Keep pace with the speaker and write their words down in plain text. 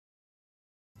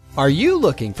Are you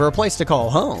looking for a place to call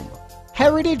home?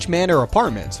 Heritage Manor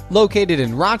Apartments, located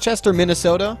in Rochester,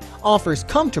 Minnesota, offers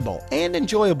comfortable and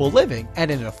enjoyable living at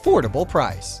an affordable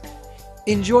price.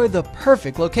 Enjoy the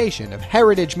perfect location of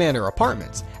Heritage Manor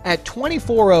Apartments at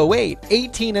 2408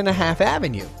 18½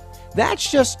 Avenue.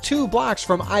 That's just 2 blocks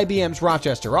from IBM's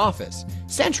Rochester office,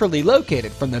 centrally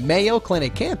located from the Mayo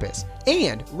Clinic Campus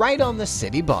and right on the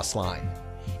city bus line.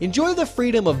 Enjoy the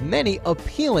freedom of many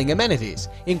appealing amenities,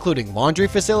 including laundry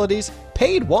facilities,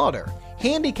 paid water,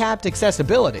 handicapped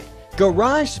accessibility,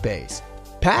 garage space,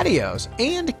 patios,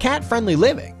 and cat-friendly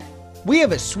living. We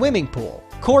have a swimming pool,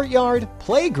 courtyard,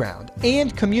 playground,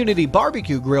 and community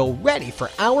barbecue grill ready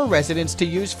for our residents to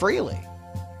use freely.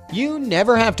 You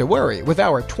never have to worry with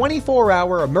our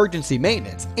 24-hour emergency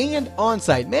maintenance and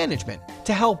on-site management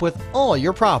to help with all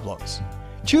your problems.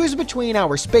 Choose between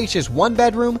our spacious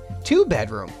 1-bedroom,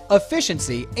 2-bedroom,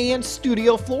 efficiency, and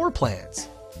studio floor plans.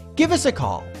 Give us a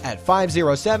call at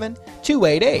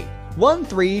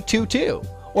 507-288-1322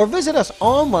 or visit us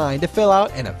online to fill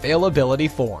out an availability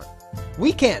form.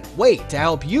 We can't wait to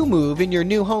help you move in your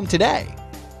new home today.